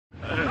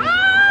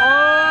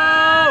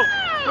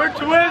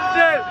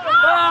Winston!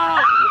 Oh!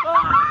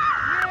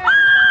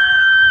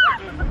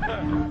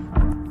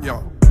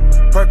 Yo,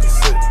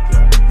 Percocet,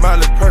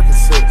 Miley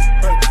Percocet,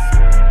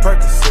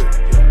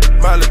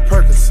 Percocet, Miley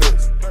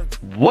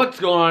Percocet. What's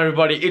going on,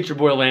 everybody? It's your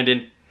boy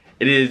Landon.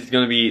 It is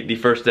gonna be the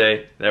first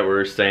day that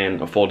we're staying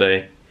a full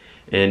day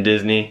in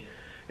Disney.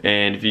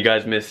 And if you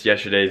guys missed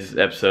yesterday's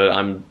episode,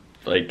 I'm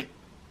like,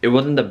 it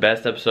wasn't the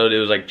best episode. It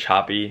was like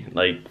choppy.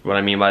 Like, what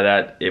I mean by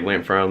that, it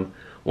went from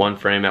one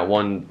frame at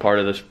one part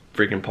of this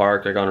freaking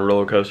park, like on a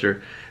roller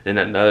coaster, then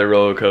another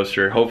roller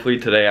coaster. Hopefully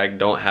today I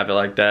don't have it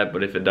like that,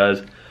 but if it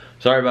does,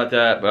 sorry about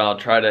that, but I'll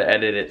try to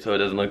edit it so it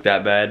doesn't look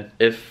that bad.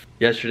 If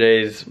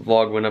yesterday's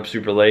vlog went up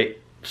super late,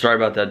 sorry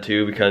about that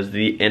too, because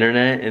the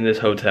internet in this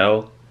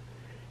hotel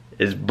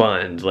is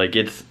buns. Like,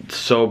 it's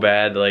so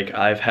bad. Like,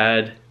 I've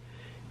had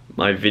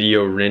my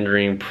video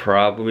rendering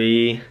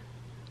probably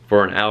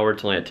for an hour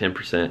till at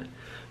 10%.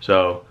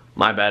 So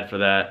my bad for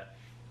that.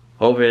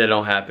 Hopefully that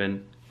don't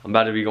happen. I'm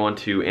about to be going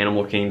to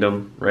Animal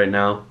Kingdom right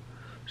now.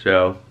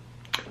 So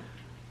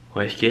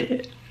let's get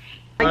it.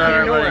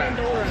 Alright,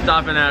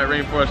 stopping at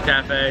Rainforest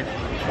Cafe.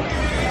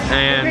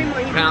 And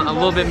I'm a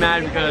little bit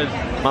mad because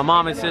my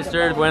mom and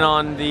sister went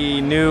on the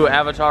new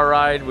Avatar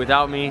ride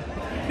without me,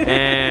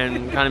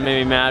 and kind of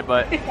made me mad.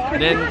 But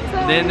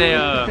then they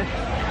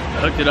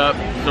hooked it up,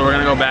 so we're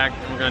gonna go back.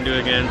 We're gonna do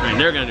it again. I mean,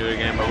 they're gonna do it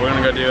again, but we're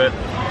gonna go do it.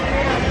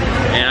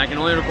 And I can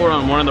only record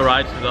on one of the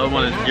rides because the other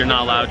one is you're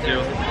not allowed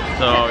to.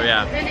 So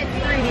yeah. And it's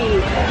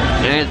 3D.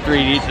 And it's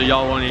 3D, so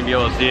y'all won't even be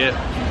able to see it.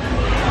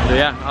 So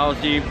yeah, I'll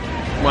see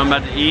what I'm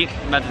about to eat.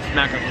 I'm about to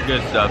smack up some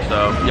good stuff,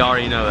 so y'all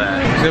already know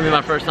that. It's gonna be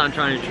my first time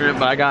trying shrimp,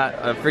 but I got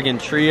a freaking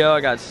trio.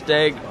 I got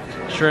steak,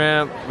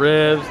 shrimp,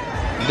 ribs.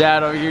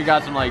 Dad over here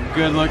got some like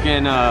good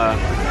looking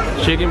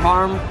chicken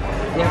parm.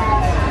 Yep.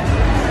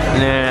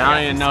 And then I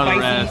don't even know the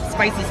rest.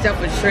 Spicy stuff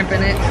with shrimp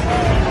in it.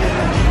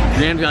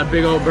 Dan's got a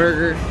big old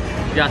burger.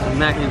 Got some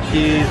mac and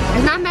cheese.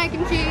 It's not mac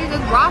and cheese,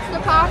 it's rasta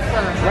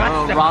pasta.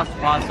 Rasta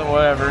pasta,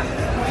 whatever.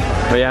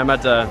 But yeah, I'm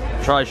about to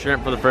try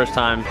shrimp for the first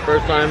time.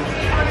 First time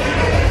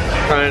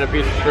trying a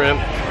piece of shrimp.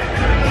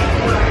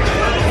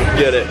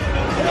 Get it. Do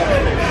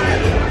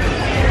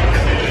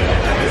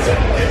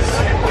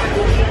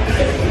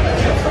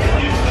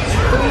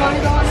you want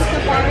to go on the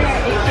safari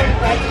at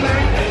 8:45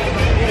 tonight?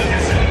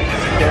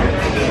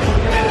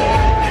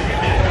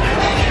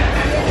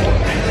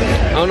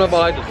 I don't know if I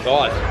like the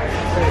sauce.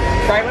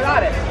 Try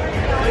without it.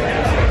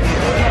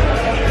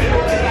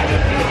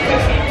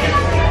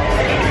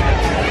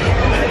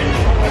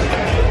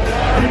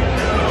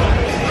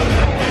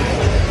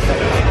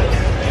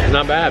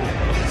 Not bad.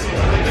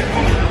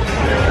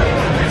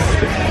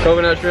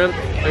 Coconut shrimp,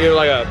 I give it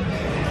like a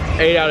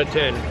 8 out of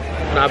 10.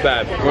 Not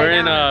bad. We're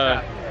in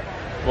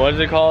what is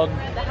it called?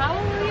 The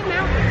Hallelujah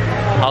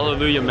Mountains.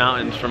 Hallelujah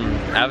Mountains from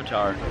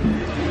Avatar. The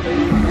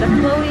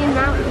floating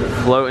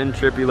mountains. Floating,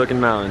 trippy looking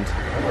mountains.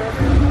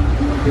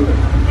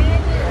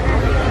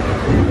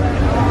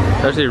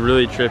 It's actually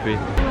really trippy.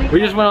 We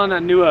just went on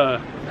that new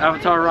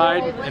Avatar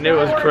ride and it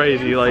was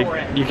crazy. Like,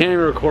 you can't even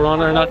record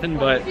on it or nothing,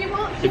 but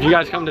if you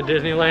guys come to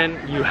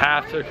Disneyland, you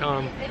have to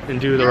come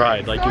and do the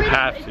ride. Like, you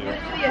have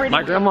to.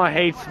 My grandma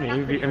hates me,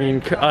 I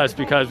mean us,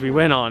 because we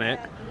went on it.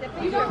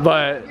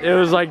 But it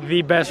was like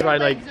the best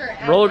ride. Like,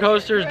 roller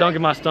coasters don't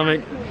get my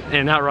stomach,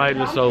 and that ride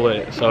was so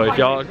lit. So if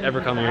y'all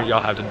ever come here,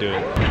 y'all have to do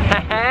it.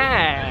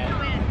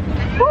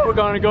 We're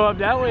gonna go up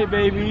that way,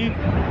 baby.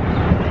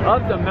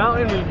 Up the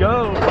mountain we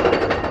go.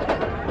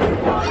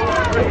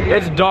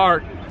 It's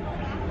dark.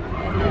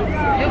 You'll be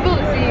able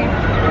to see,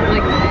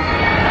 like,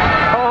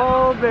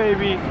 Oh,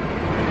 baby.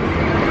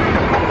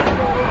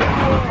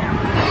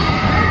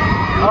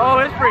 Oh,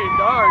 it's pretty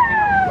dark.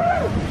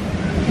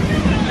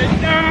 It's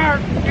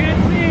dark.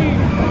 Can't see.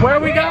 Where are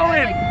we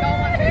going?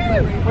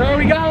 Where are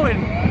we going?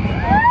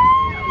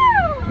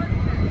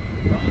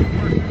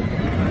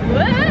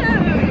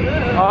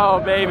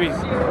 Oh, baby.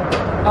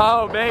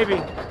 Oh,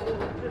 baby.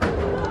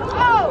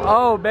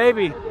 Oh,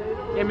 baby.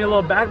 Give me a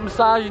little back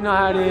massage, you know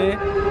how it is.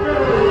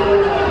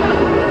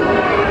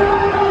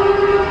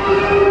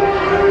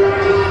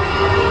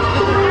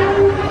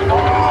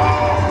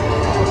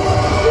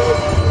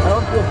 I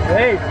don't feel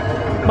safe.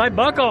 My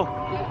buckle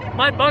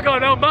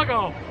don't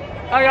buckle.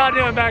 How y'all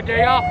doing back there,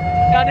 y'all?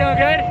 Y'all doing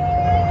good?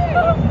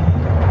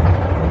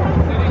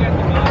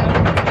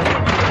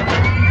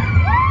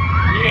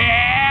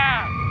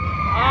 Yeah!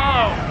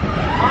 Oh!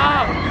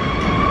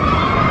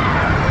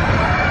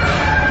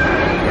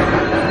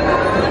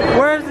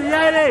 Where's the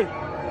Yeti?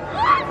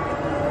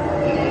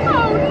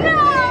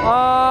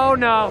 Oh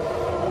no!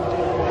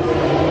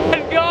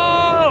 Let's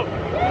go!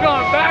 We're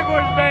going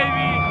backwards,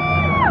 baby!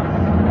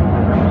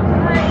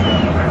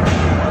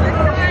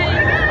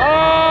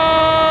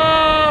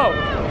 Oh!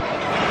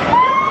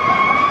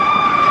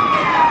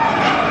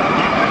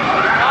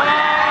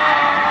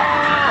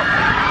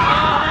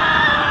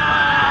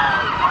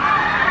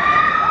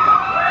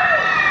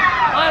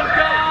 Let's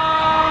go!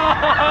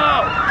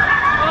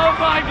 Oh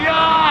my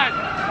God!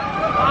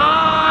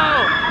 Oh!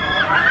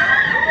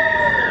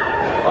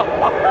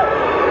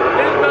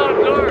 It's not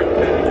dark.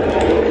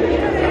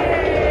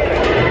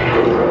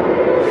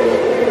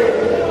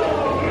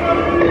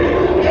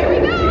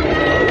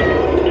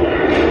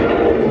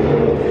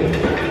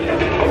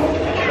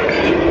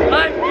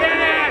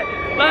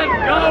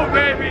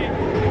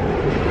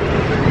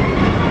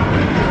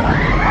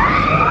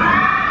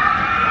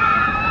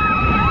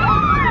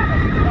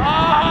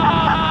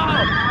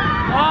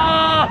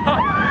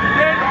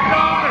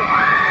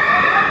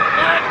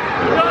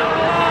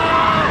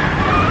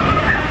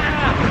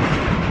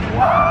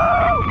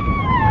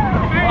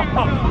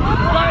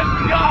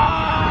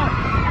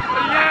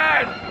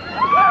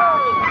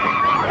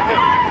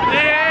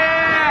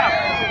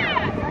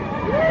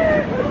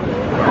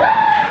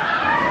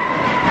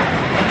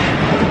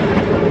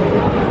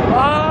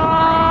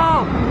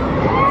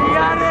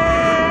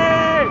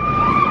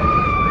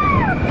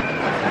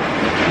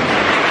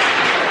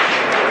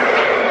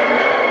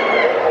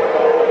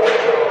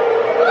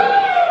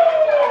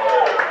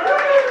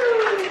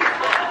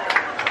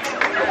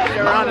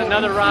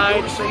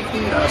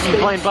 You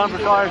playing bumper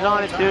cars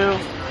on it too.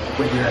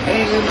 I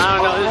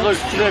don't know, this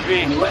looks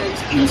trippy. I'm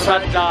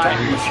about to die.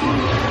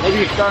 Maybe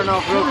you're starting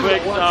off real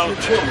quick, so.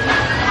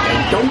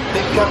 And don't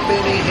pick up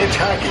any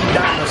hitchhiking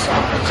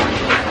dinosaurs.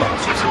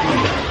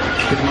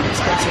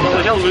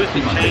 Look how loose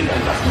the chain is.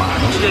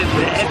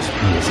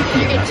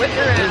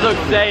 This looks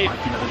safe.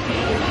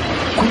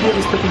 Put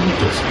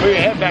your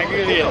head back, look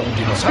at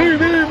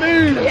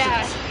it.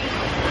 Yeah.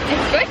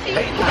 It's squishy.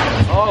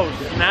 Oh,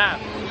 snap.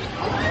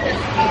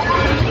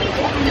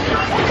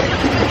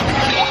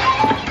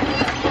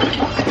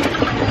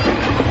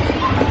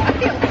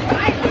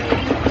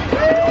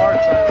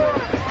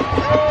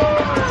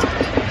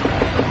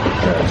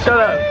 Shut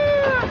up.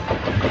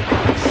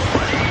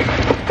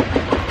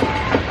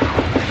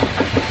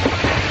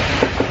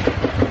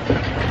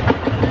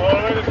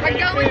 We're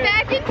going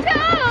back in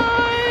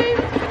time.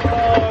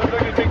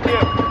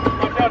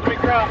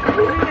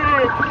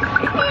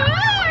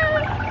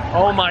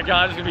 Oh my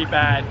god, it's gonna be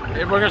bad.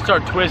 We're gonna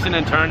start twisting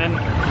and turning.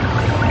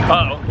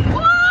 Uh-oh.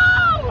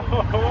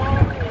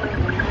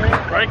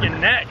 Whoa! Breaking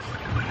necks.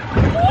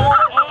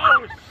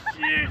 Oh,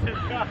 Jesus.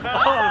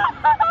 Oh.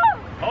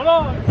 Hold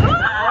on.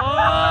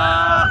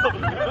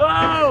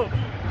 Oh.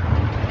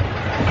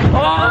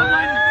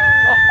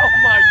 Oh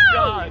my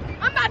god.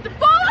 I'm about to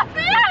fall off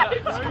the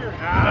edge.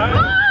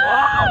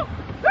 Oh.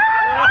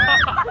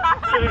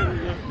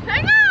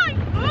 Hang on.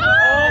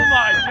 Oh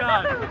my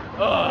god.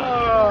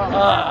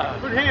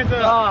 Put hands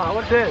up.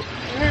 What's this?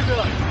 Hands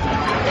up.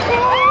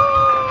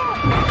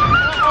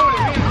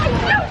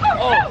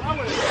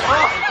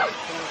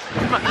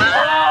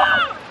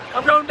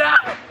 I'm going down.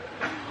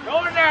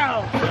 Going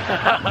down.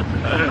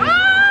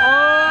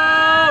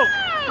 Oh,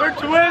 we're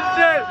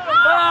twisted.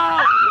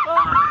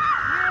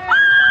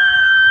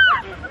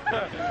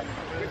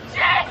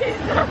 Jesus.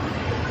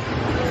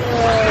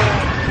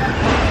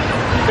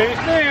 Baby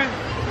stand.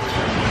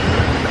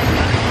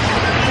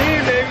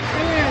 Stand, baby,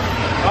 stand.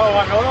 Oh,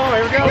 hold on,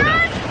 here we go.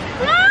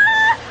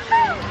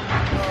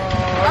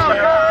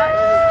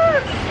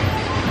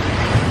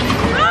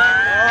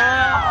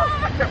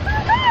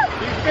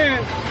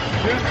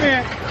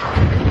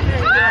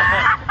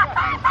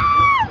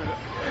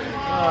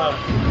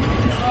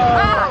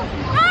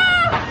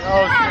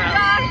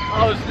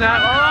 Oh snap!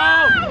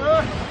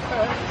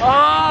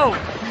 Oh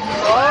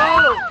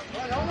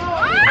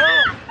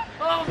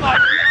my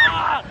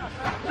god!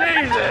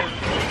 Jesus!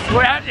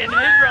 We're at the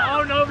individual.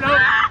 Oh no!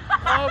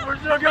 Oh, we're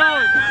still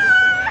going.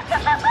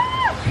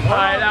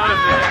 Alright, that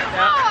was it.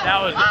 That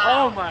was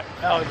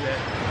it.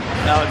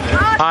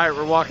 Alright,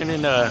 we're walking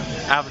into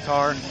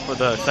Avitar for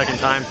the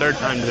third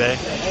time today.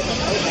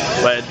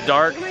 But it's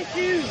dark.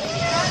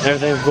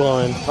 Everything's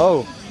glowing.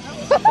 Oh,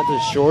 got the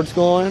shorts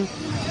glowing.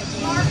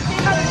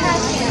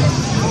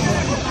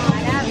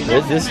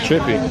 This is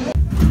trippy.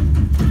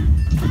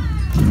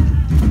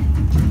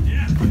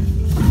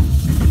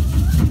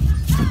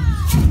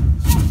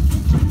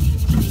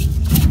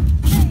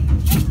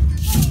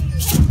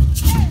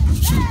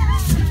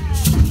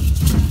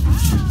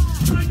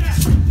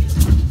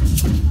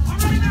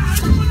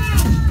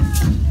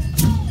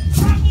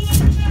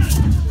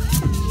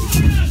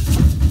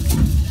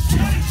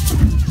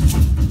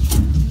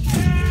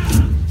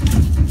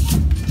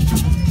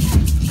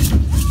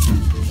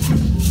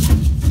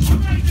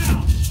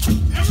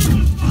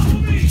 Everyone's following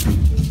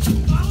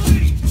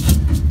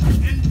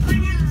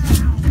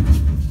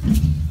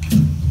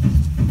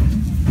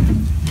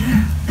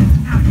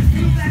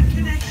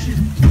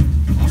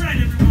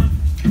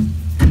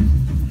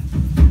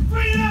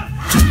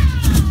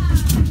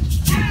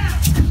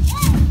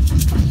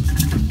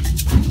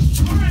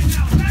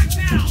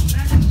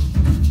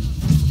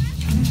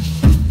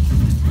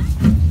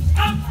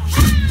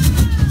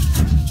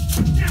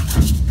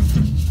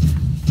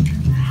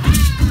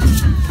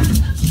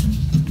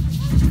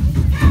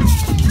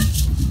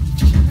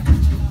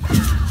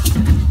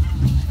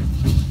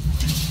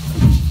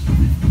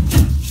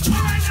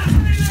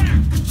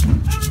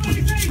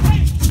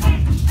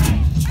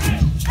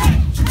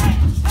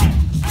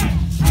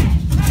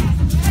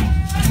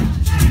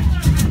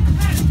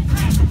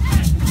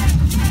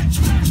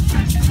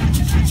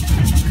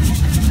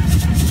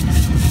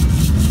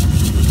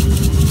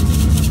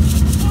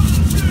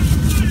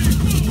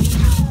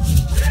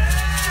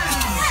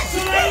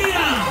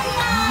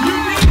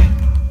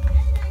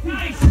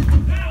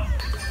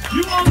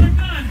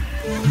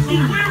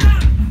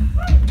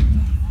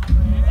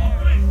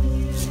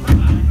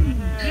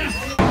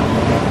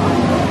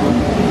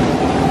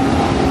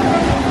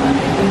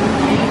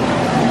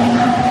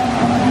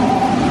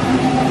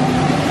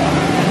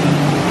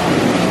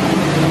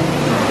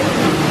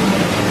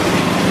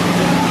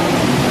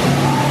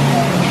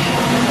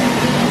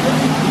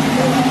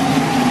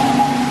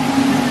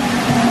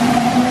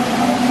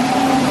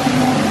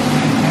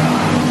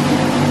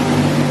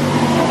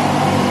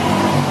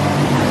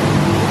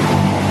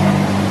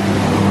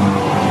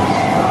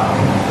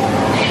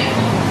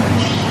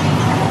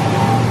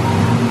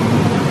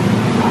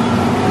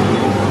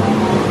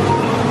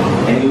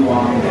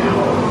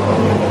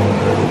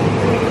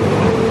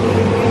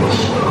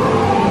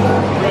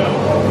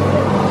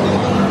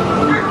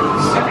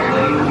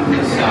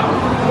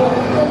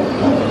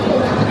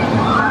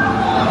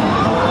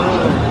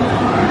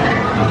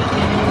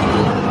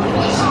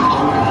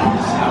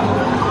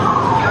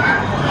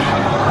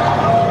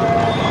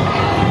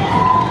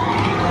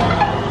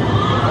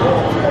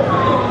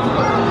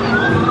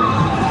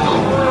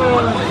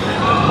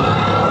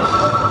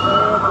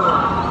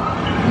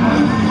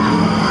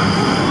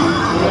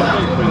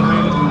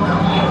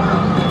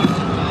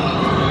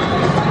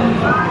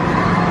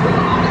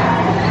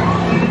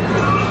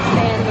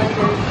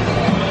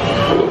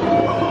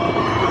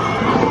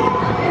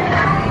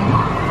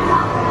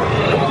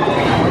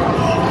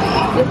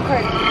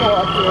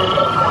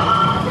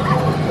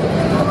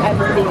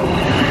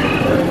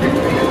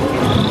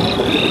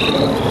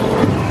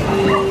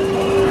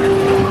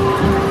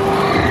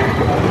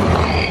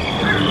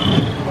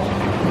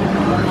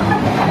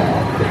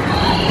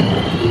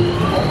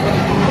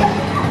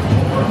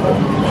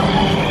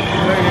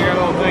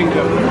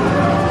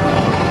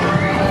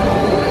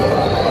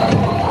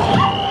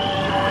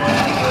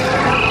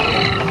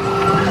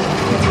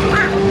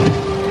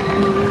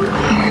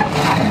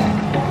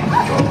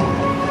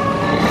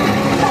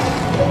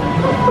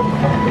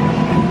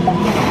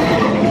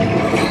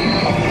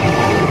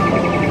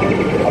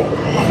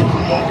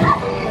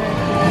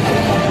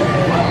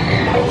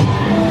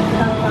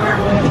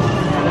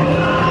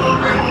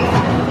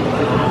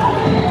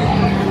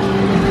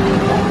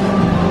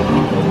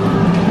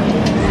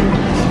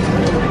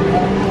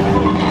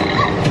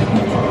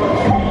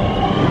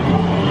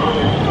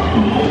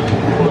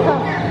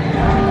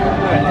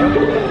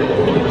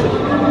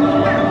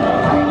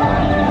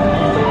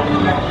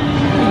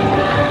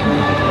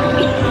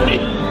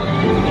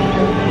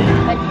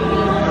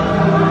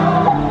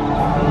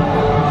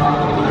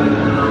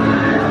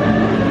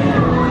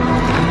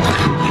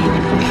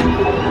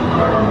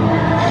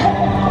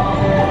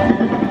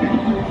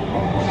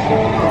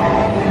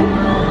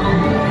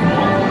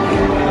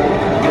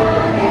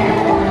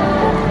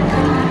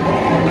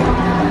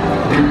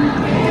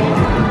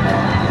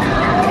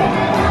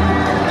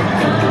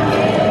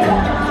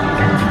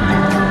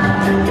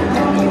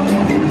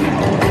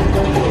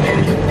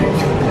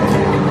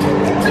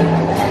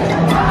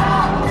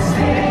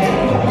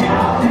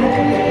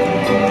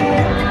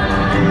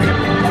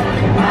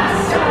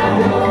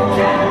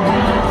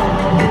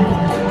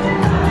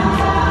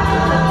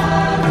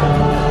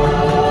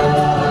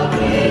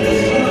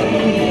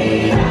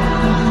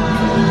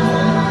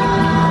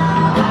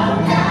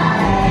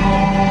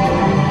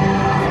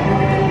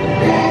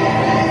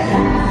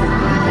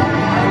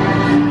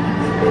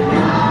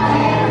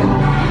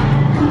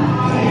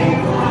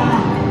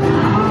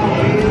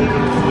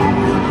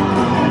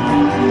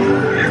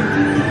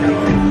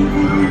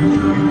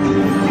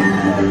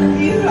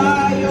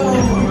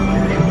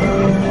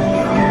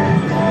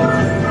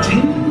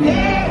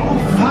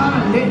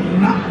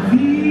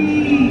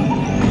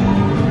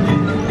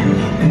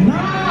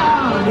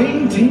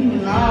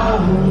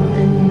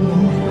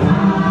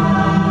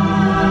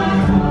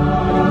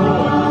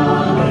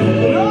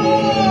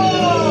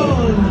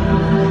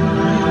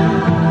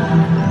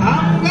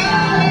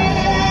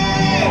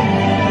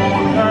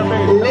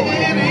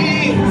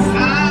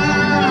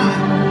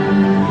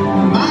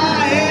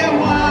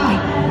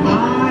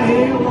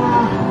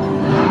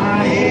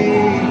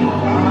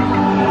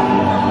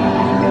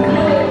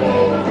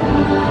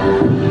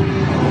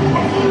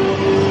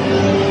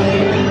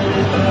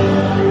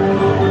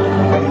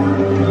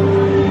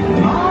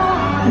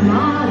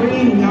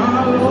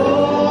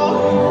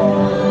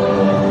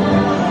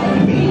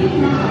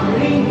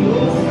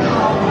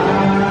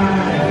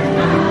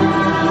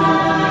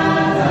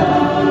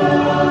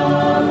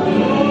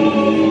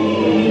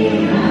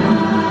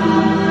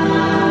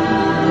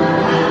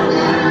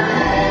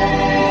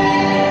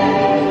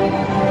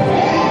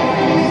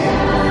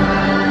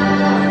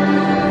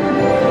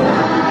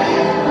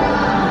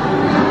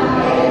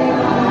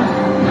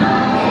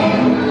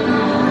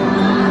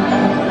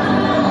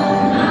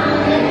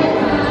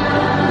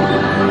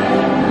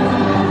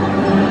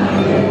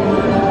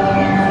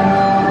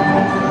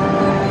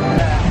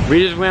We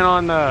just went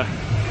on the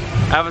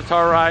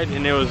Avitar ride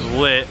and it was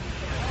lit.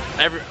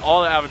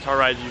 All the Avitar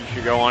rides you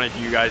should go on if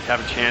you guys have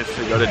a chance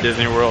to go to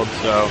Disney World.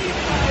 So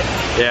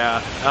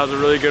yeah, that was a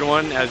really good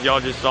one, as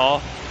y'all just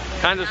saw.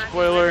 Kind of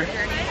spoiler,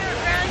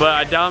 but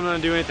I doubt I'm gonna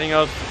do anything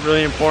else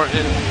really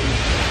important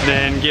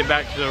than get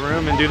back to the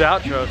room and do the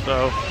outro.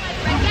 So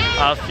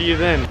I'll see you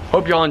then.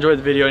 Hope y'all enjoyed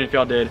the video, and if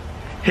y'all did,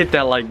 hit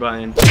that like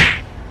button.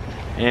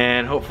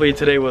 And hopefully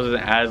today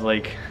wasn't as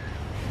like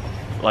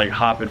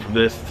hopping from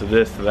this to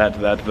this to that to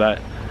that to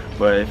that.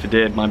 But if it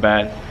did, my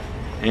bad.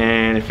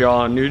 And if y'all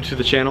are new to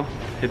the channel,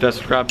 hit that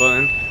subscribe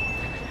button.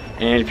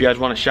 And if you guys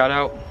want a shout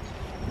out,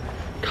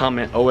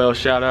 comment OL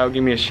shout out,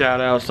 give me a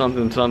shout out,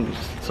 something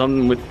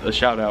with a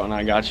shout out, and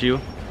I got you.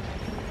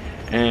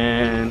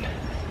 And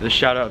the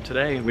shout out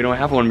today, we don't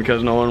have one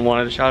because no one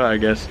wanted a shout out, I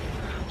guess.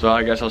 So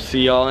I guess I'll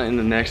see y'all in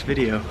the next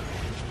video.